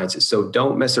their sciences. So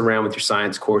don't mess around with your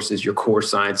science courses, your core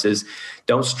sciences.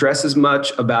 Don't stress as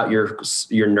much about your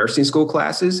nursing school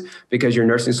classes because your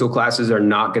nursing school classes are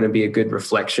not going to be a good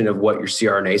reflection of what your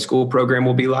CRNA school program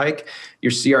will be like.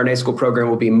 Your CRNA school program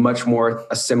will be much more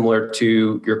similar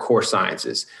to your core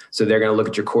sciences. So they're going to look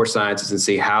at your core sciences and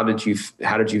see how did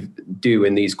you do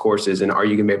in these courses, and are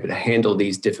you going to be able to handle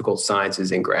these difficult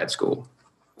sciences in grad school?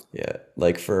 Yeah,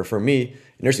 like for me,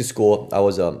 in nursing school, I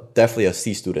was definitely a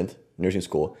C student in nursing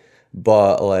school.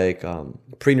 But like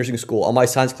pre-nursing school, all my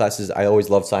science classes, I always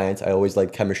loved science. I always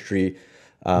liked chemistry.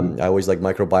 I always liked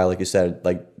microbiology, like you said.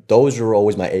 Like those were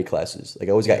always my A classes. Like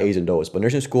I always got A's in those. But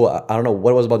nursing school, I don't know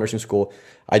what it was about nursing school.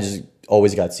 I just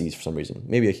always got C's for some reason.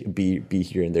 Maybe a B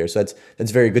here and there. So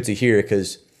that's very good to hear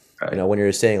because when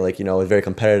you're saying like it's very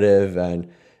competitive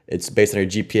and it's based on your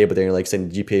GPA, but then you're like saying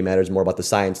the GPA matters more about the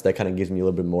science. That kind of gives me a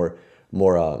little bit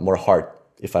more heart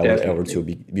if I was ever to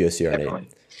be a CRNA. Definitely.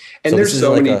 And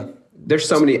so there's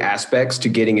so many aspects to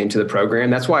getting into the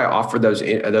program. That's why I offer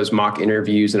those mock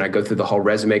interviews and I go through the whole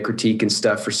resume critique and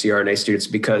stuff for CRNA students,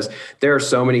 because there are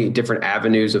so many different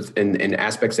avenues and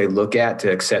aspects they look at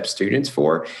to accept students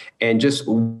for. And just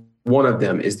one of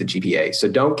them is the GPA. So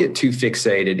don't get too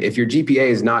fixated. If your GPA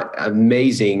is not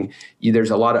amazing,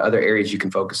 there's a lot of other areas you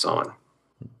can focus on.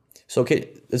 So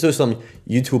let's do some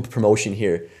YouTube promotion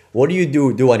here. What do you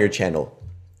do on your channel?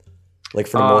 Like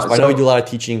for the most part, I know you do a lot of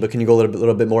teaching, but can you go a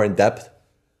little bit more in depth?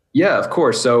 Yeah, of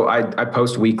course. So I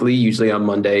post weekly, usually on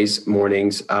Mondays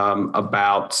mornings,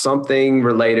 about something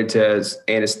related to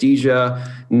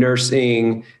anesthesia,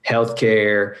 nursing,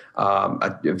 healthcare,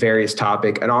 a various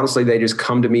topic. And honestly, they just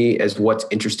come to me as what's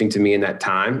interesting to me in that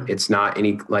time. It's not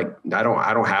any like I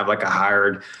don't have like a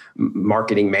hired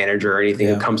marketing manager or anything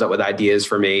who comes up with ideas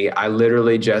for me. I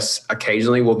literally just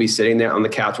occasionally will be sitting there on the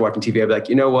couch watching TV. I'll be like,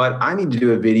 you know what? I need to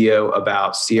do a video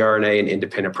about CRNA and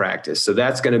independent practice. So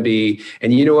that's going to be,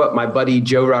 and you know what? My buddy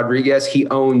Joe Rodriguez, he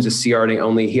owns a CRNA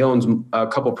only. He owns a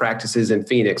couple practices in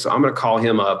Phoenix. So I'm going to call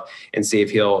him up and see if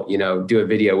he'll, do a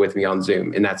video with me on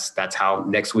Zoom. And that's how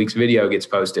next week's video gets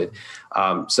posted.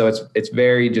 So it's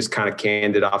very just kind of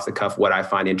candid off the cuff, what I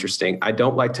find interesting. I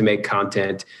don't like to make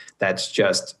content that's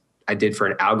just, I did for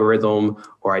an algorithm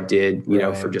or I did,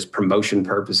 for just promotion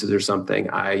purposes or something.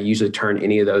 I usually turn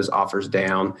any of those offers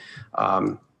down.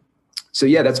 So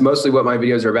yeah, that's mostly what my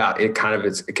videos are about. It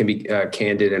can be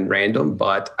candid and random,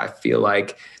 but I feel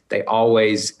like they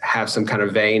always have some kind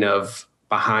of vein of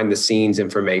behind the scenes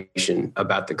information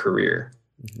about the career.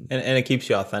 And it keeps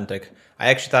you authentic. I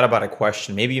actually thought about a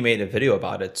question. Maybe you made a video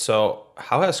about it. So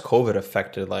how has COVID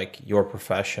affected like your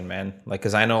profession, man? Like,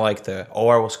 cause I know like the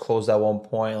OR was closed at one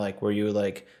point. Like, were you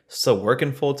like still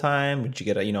working full time? Did you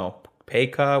get a, pay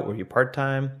cut? Were you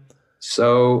part-time?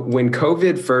 So when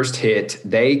COVID first hit,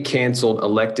 they canceled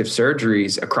elective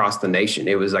surgeries across the nation.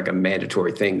 It was like a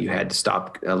mandatory thing. You had to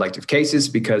stop elective cases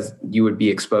because you would be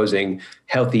exposing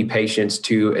healthy patients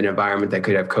to an environment that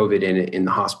could have COVID in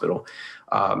the hospital.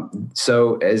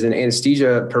 So as an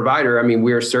anesthesia provider, I mean,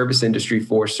 we're a service industry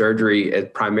for surgery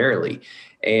primarily.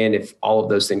 And if all of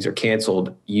those things are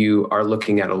canceled, you are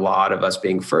looking at a lot of us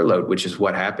being furloughed, which is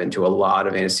what happened to a lot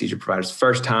of anesthesia providers.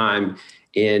 First time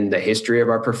in the history of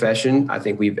our profession, I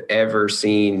think we've ever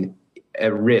seen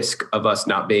a risk of us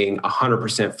not being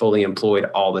 100% fully employed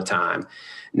all the time.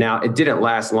 Now, it didn't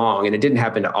last long and it didn't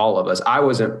happen to all of us. I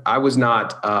was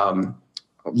not,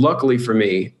 luckily for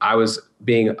me, I was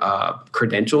being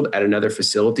credentialed at another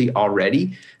facility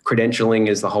already. Credentialing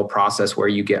is the whole process where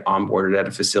you get onboarded at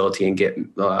a facility and get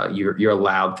you're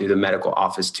allowed through the medical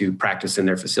office to practice in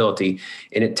their facility.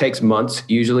 And it takes months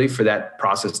usually for that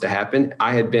process to happen.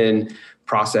 I had been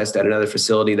processed at another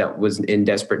facility that was in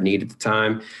desperate need at the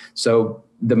time. So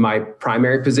my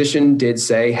primary position did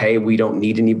say, hey, we don't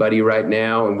need anybody right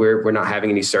now. And we're not having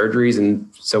any surgeries. And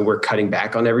so we're cutting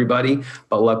back on everybody.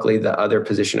 But luckily, the other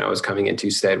position I was coming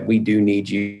into said, we do need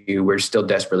you. We're still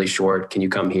desperately short. Can you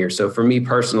come here? So for me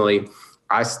personally,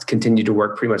 I continued to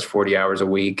work pretty much 40 hours a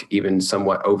week, even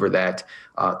somewhat over that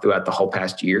throughout the whole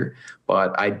past year.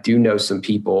 But I do know some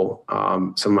people,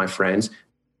 some of my friends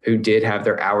who did have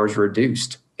their hours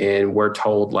reduced. And we're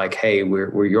told like, hey,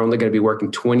 you're only going to be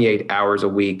working 28 hours a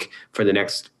week for the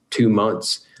next 2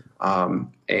 months.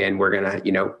 And we're going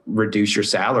to, reduce your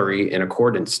salary in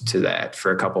accordance to that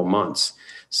for a couple of months.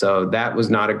 So that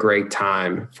was not a great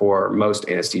time for most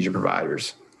anesthesia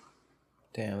providers.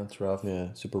 Damn, that's rough. Yeah,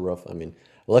 super rough. I mean,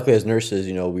 luckily as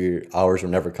nurses, our hours were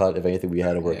never cut. If anything, we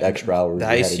had to work extra hours. The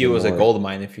ICU was a gold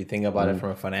mine if you think about it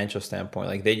from a financial standpoint.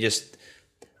 Like they just...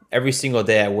 Every single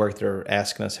day at work, they're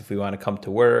asking us if we want to come to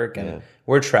work, and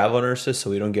we're travel nurses, so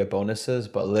we don't get bonuses.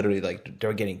 But literally, like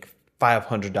they're getting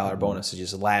 $500 bonuses,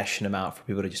 just lashing them out for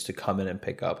people to come in and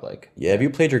pick up. Like, if you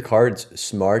played your cards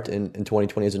smart in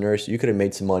 2020 as a nurse, you could have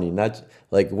made some money. Not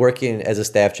like working as a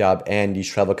staff job and these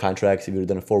travel contracts. If you would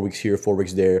have done 4 weeks here, 4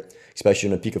 weeks there, especially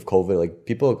in the peak of COVID, like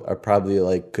people are probably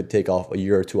like could take off a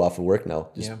year or two off of work now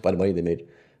just by the money they made.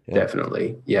 Yeah.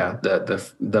 Definitely. Yeah.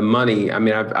 The money, I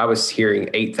mean, I was hearing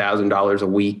 $8,000 a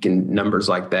week and numbers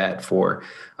like that for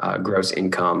gross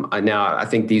income. Now I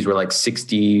think these were like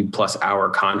 60+ hour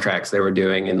contracts they were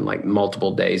doing in like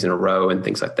multiple days in a row and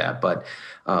things like that. But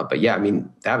yeah, I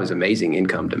mean, that was amazing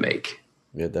income to make.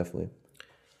 Yeah, definitely.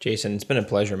 Jason, it's been a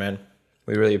pleasure, man.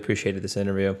 We really appreciated this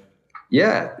interview.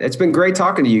 Yeah, it's been great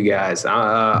talking to you guys.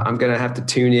 I'm going to have to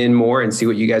tune in more and see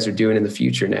what you guys are doing in the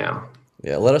future now.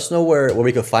 Yeah, let us know where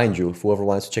we can find you. If whoever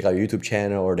wants to check out your YouTube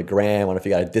channel or the gram, or if you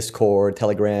got a Discord,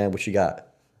 Telegram, what you got?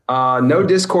 No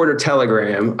Discord or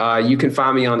Telegram. You can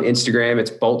find me on Instagram. It's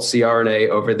Bolt CRNA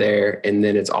over there. And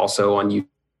then it's also on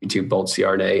YouTube, Bolt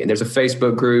CRNA. And there's a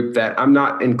Facebook group that I'm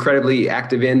not incredibly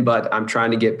active in, but I'm trying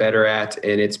to get better at.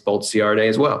 And it's Bolt CRNA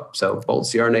as well. So Bolt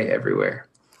CRNA everywhere.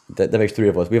 That makes 3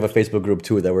 of us. We have a Facebook group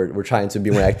too that we're trying to be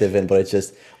more active in, but it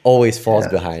just always falls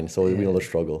behind. So we know the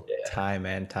struggle. Time,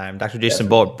 man, time. Dr. Jason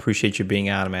Bolt, appreciate you being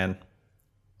on, man.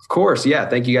 Of course. Yeah.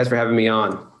 Thank you guys for having me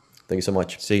on. Thank you so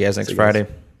much. See you guys next Friday.